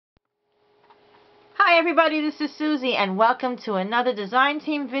Hi everybody, this is Susie and welcome to another design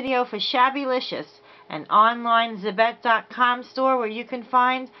team video for Shabbylicious, an online Zibet.com store where you can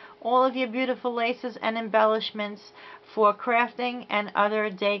find all of your beautiful laces and embellishments for crafting and other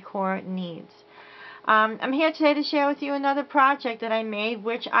decor needs. I'm here today to share with you another project that I made,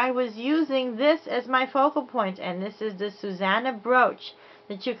 which I was using this as my focal point, and this is the Susanna brooch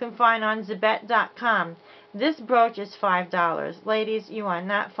that you can find on Zibet.com. This brooch is $5. Ladies, you are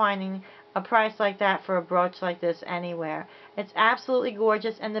not finding a price like that for a brooch like this anywhere. It's absolutely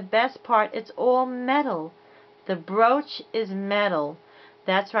gorgeous, and the best part, it's all metal. The brooch is metal.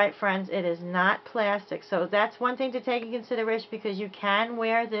 That's right, friends, it is not plastic. So that's one thing to take in consideration, because you can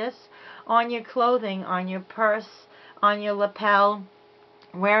wear this on your clothing, on your purse, on your lapel,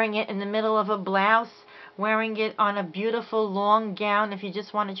 wearing it in the middle of a blouse, wearing it on a beautiful long gown if you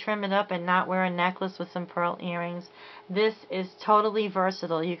just want to trim it up and not wear a necklace with some pearl earrings. This is totally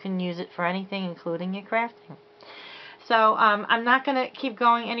versatile. You can use it for anything, including your crafting. So I'm not going to keep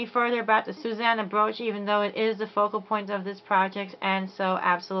going any further about the Susanna brooch, even though it is the focal point of this project and so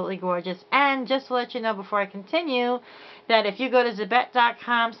absolutely gorgeous. And just to let you know before I continue, that if you go to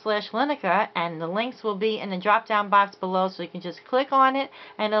Zibet.com/Lineker, and the links will be in the drop down box below, so you can just click on it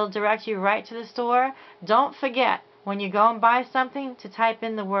and it'll direct you right to the store. Don't forget, when you go and buy something, to type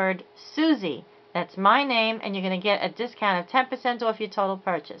in the word Susie. That's my name, and you're going to get a discount of 10% off your total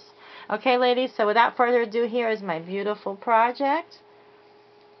purchase. Okay, ladies, so without further ado, here is my beautiful project.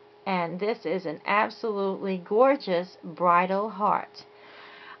 And this is an absolutely gorgeous bridal heart.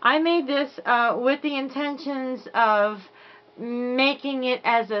 I made this with the intentions of making it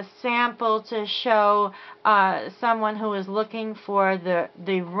as a sample to show someone who is looking for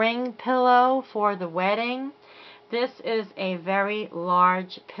the ring pillow for the wedding. This is a very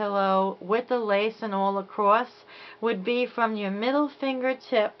large pillow with the lace and all across. Would be from your middle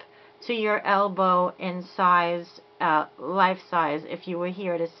fingertip to your elbow in size, life size, if you were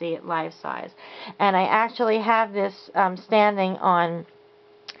here to see it life size. And I actually have this standing on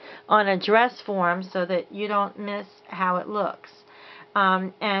a dress form so that you don't miss how it looks.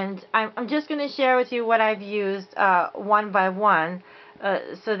 And I'm just going to share with you what I've used one by one,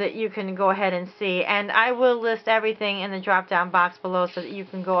 so that you can go ahead and see. And I will list everything in the drop down box below so that you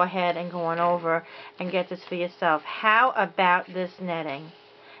can go ahead and go on over and get this for yourself. How about this netting?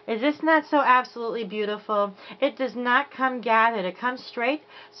 Is this not so absolutely beautiful? It does not come gathered. It comes straight,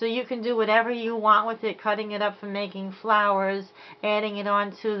 so you can do whatever you want with it, cutting it up for making flowers, adding it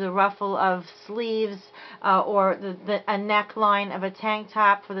onto the ruffle of sleeves, or a neckline of a tank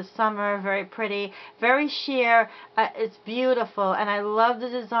top for the summer. Very pretty, very sheer. It's beautiful, and I love the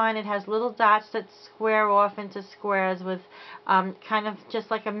design. It has little dots that square off into squares with kind of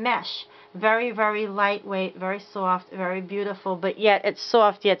just like a mesh. Very, very lightweight, very soft, very beautiful, but yet it's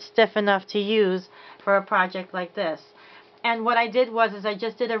soft yet stiff enough to use for a project like this. And what I did was I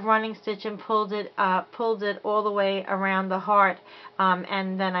just did a running stitch and pulled it all the way around the heart,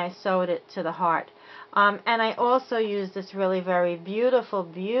 and then I sewed it to the heart. And I also used this really very beautiful,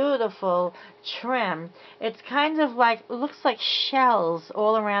 beautiful trim. It's kind of like, looks like shells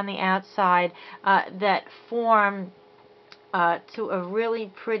all around the outside that form to a really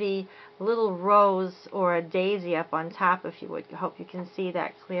pretty little rose or a daisy up on top, if you would. I hope you can see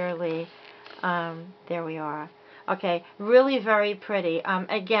that clearly. There we are. Okay, really very pretty.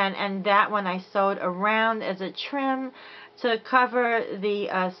 Again, and that one I sewed around as a trim to cover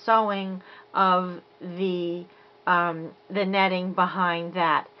the sewing of the netting behind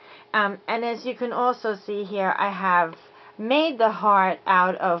that. And as you can also see here, I have made the heart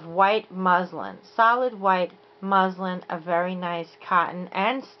out of white muslin, solid white muslin, a very nice cotton,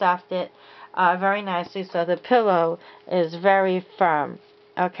 and stuffed it very nicely so the pillow is very firm.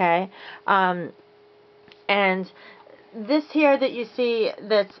 Okay, and this here that you see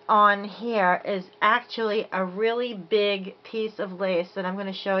that's on here is actually a really big piece of lace that I'm going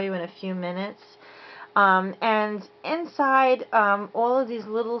to show you in a few minutes. And inside all of these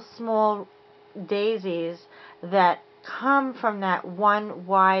little small daisies that come from that one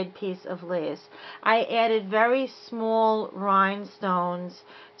wide piece of lace, I added very small rhinestones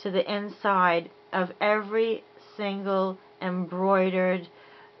to the inside of every single embroidered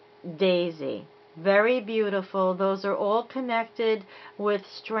daisy. Very beautiful. Those are all connected with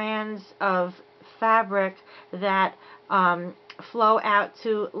strands of fabric that flow out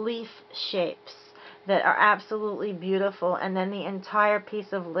to leaf shapes that are absolutely beautiful, and then the entire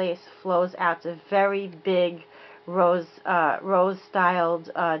piece of lace flows out to very big rose styled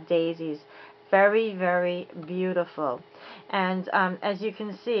daisies. Very, very beautiful. And as you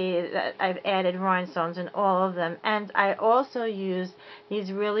can see, I've added rhinestones in all of them. And I also used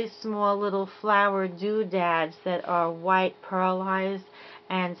these really small little flower doodads that are white pearlized,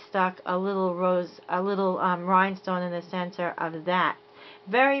 and stuck a little rhinestone in the center of that.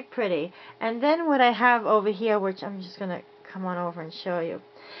 Very pretty. And then what I have over here, which I'm just going to come on over and show you.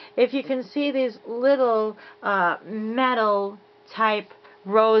 If you can see these little metal type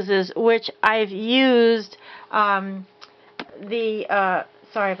roses, which I've used sorry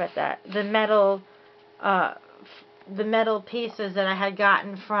about that, the metal pieces that I had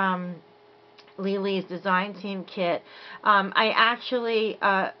gotten from Lily's design team kit. I actually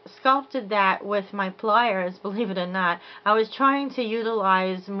sculpted that with my pliers, believe it or not. I was trying to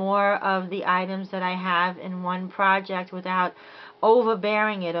utilize more of the items that I have in one project without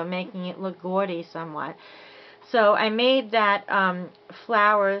overbearing it or making it look gaudy somewhat. So I made that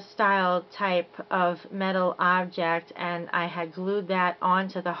flower style type of metal object, and I had glued that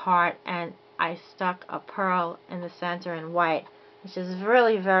onto the heart, and I stuck a pearl in the center in white, which is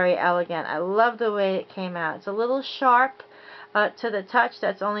really very elegant. I love the way it came out. It's a little sharp to the touch.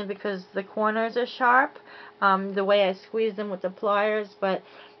 That's only because the corners are sharp, the way I squeezed them with the pliers. But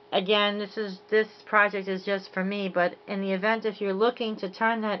again, this project is just for me. But in the event if you're looking to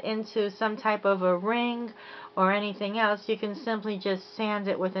turn that into some type of a ring or anything else, you can simply just sand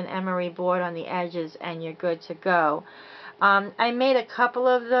it with an emery board on the edges and you're good to go. I made a couple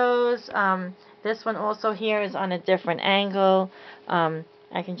of those. This one also here is on a different angle.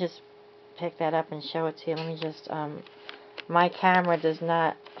 I can just pick that up and show it to you. Let me just, my camera does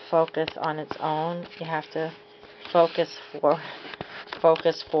not focus on its own. You have to focus for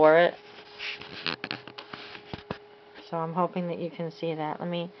it. So I'm hoping that you can see that.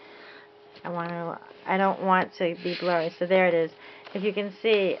 I don't want to be blurry. So there it is. If you can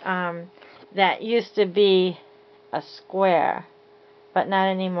see, that used to be a square, but not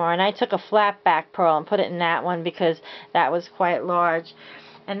anymore. And I took a flat back pearl and put it in that one because that was quite large.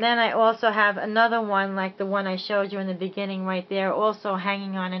 And then I also have another one like the one I showed you in the beginning right there, also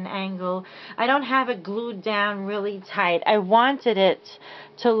hanging on an angle. I don't have it glued down really tight. I wanted it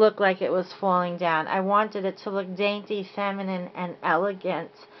to look like it was falling down. I wanted it to look dainty, feminine, and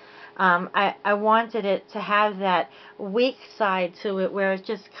elegant. I wanted it to have that weak side to it where it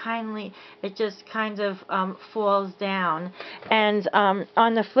just kind of falls down. And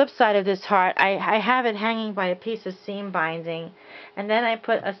on the flip side of this heart, I have it hanging by a piece of seam binding. And then I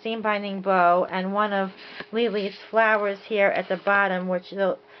put a seam binding bow and one of Lily's flowers here at the bottom, which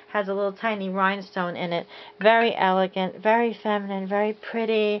has a little tiny rhinestone in it. Very elegant, very feminine, very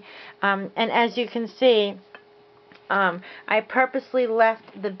pretty. And as you can see, I purposely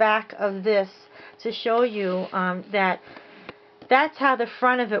left the back of this to show you that's how the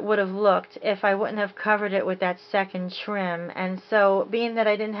front of it would have looked if I wouldn't have covered it with that second trim. And so, being that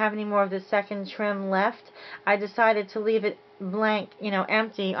I didn't have any more of the second trim left, I decided to leave it blank,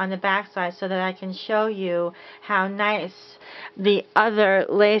 empty on the back side so that I can show you how nice the other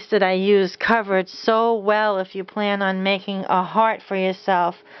lace that I used covered so well if you plan on making a heart for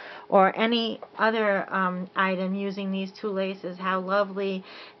yourself or any other item using these two laces, how lovely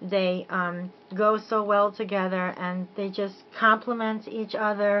they go so well together, and they just complement each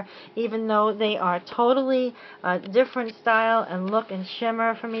other, even though they are totally different style and look and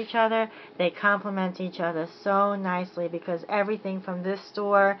shimmer from each other. They complement each other so nicely because everything from this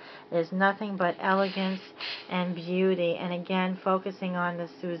store is nothing but elegance and beauty. And again, focusing on the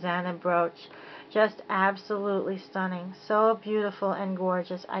Susanna brooch. Just absolutely stunning. So beautiful and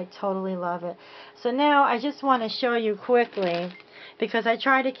gorgeous. I totally love it. So now I just want to show you quickly, because I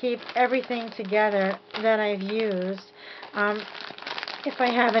try to keep everything together that I've used, if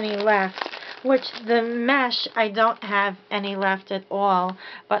I have any left, which the mesh I don't have any left at all,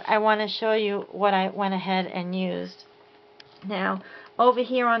 but I want to show you what I went ahead and used. Now, over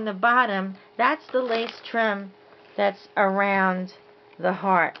here on the bottom, that's the lace trim that's around the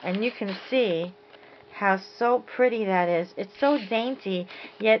heart, and you can see how so pretty that is. It's so dainty,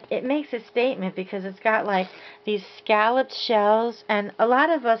 yet it makes a statement because it's got like these scalloped shells, and a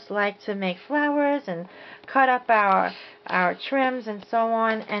lot of us like to make flowers and cut up our trims and so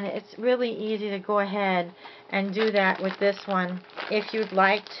on, and it's really easy to go ahead and do that with this one if you'd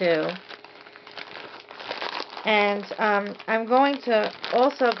like to. And I'm going to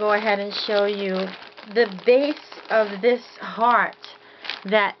also go ahead and show you the base of this heart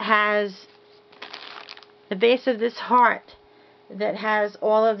that has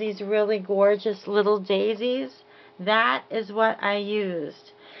all of these really gorgeous little daisies. That is what I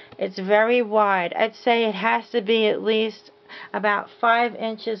used. It's very wide. I'd say it has to be at least about 5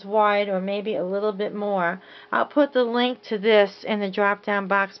 inches wide, or maybe a little bit more. I'll put the link to this in the drop down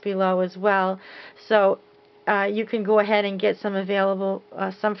box below as well, so you can go ahead and get some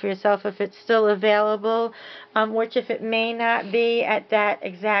some for yourself if it's still available, which if it may not be at that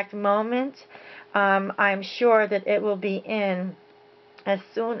exact moment, I'm sure that it will be in as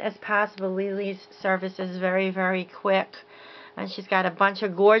soon as possible. Lily's service is very, very quick, and she's got a bunch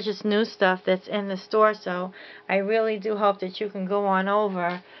of gorgeous new stuff that's in the store, so I really do hope that you can go on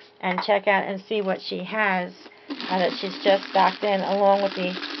over and check out and see what she has that she's just stocked in, along with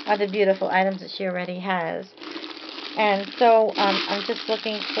the other beautiful items that she already has. And so I'm just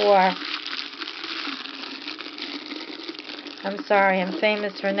looking for, I'm sorry, I'm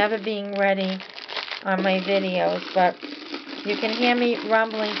famous for never being ready on my videos, but you can hear me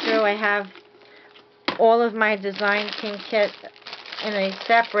rumbling through. I have all of my design team kit in a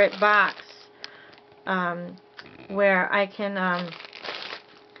separate box where I can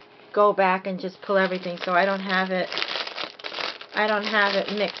go back and just pull everything, so I don't have it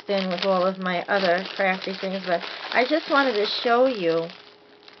mixed in with all of my other crafty things. But I just wanted to show you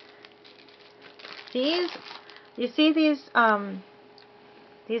these. You see these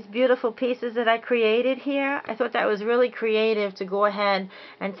beautiful pieces that I created here? I thought that was really creative to go ahead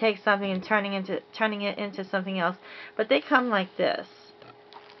and take something and turning it into something else. But they come like this.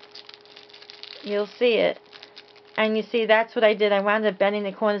 You'll see it. And you see, that's what I did. I wound up bending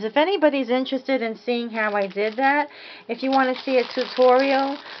the corners. If anybody's interested in seeing how I did that, if you want to see a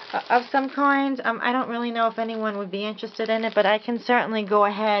tutorial of some kind, I don't really know if anyone would be interested in it, but I can certainly go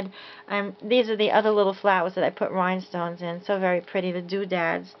ahead. These are the other little flowers that I put rhinestones in. So very pretty. The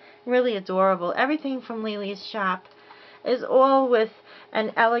doodads. Really adorable. Everything from Lily's shop is all with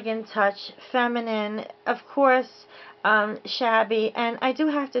an elegant touch, feminine, of course, shabby. And I do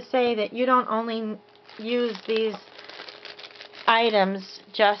have to say that you don't only use these items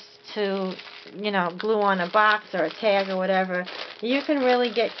just to, glue on a box or a tag or whatever. You can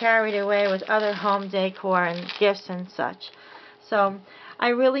really get carried away with other home decor and gifts and such. So I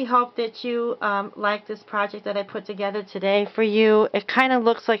really hope that you like this project that I put together today for you. It kind of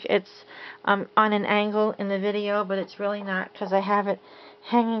looks like it's on an angle in the video, but it's really not, because I have it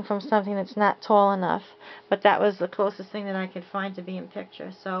hanging from something that's not tall enough. But that was the closest thing that I could find to be in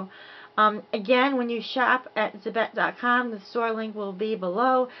picture. So again, when you shop at Zibet.com, the store link will be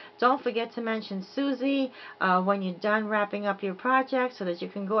below. Don't forget to mention Suzie when you're done wrapping up your project, so that you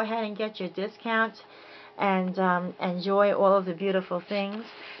can go ahead and get your discount and enjoy all of the beautiful things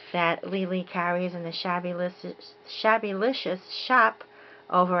that Lily carries in the Shabbylicious shop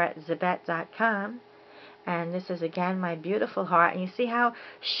over at Zibet.com. And this is again my beautiful heart, and you see how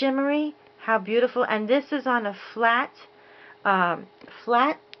shimmery, how beautiful. And this is on a flat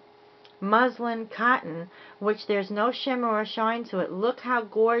muslin cotton, which there's no shimmer or shine to it. Look how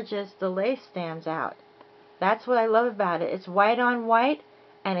gorgeous the lace stands out. That's what I love about it. It's white on white,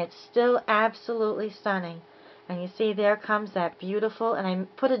 and it's still absolutely stunning. And you see, there comes that beautiful, and I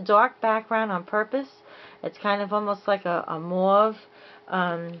put a dark background on purpose. It's kind of almost like a mauve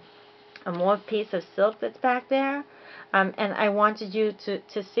piece of silk that's back there. And I wanted you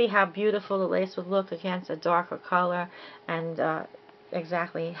to see how beautiful the lace would look against a darker color, and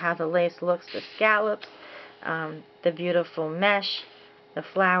exactly how the lace looks, the scallops, the beautiful mesh, the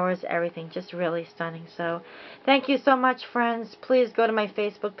flowers, everything just really stunning. So thank you so much, friends. Please go to my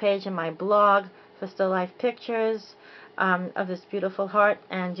Facebook page and my blog for still life pictures of this beautiful heart,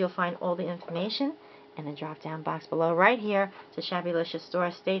 and you'll find all the information in the drop down box below, right here to Shabbylicious store.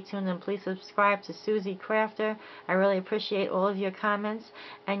 Stay tuned, and please subscribe to Suzie Crafter. I really appreciate all of your comments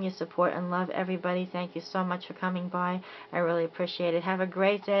and your support and love, everybody. Thank you so much for coming by. I really appreciate it. Have a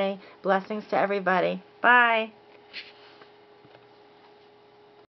great day. Blessings to everybody. Bye.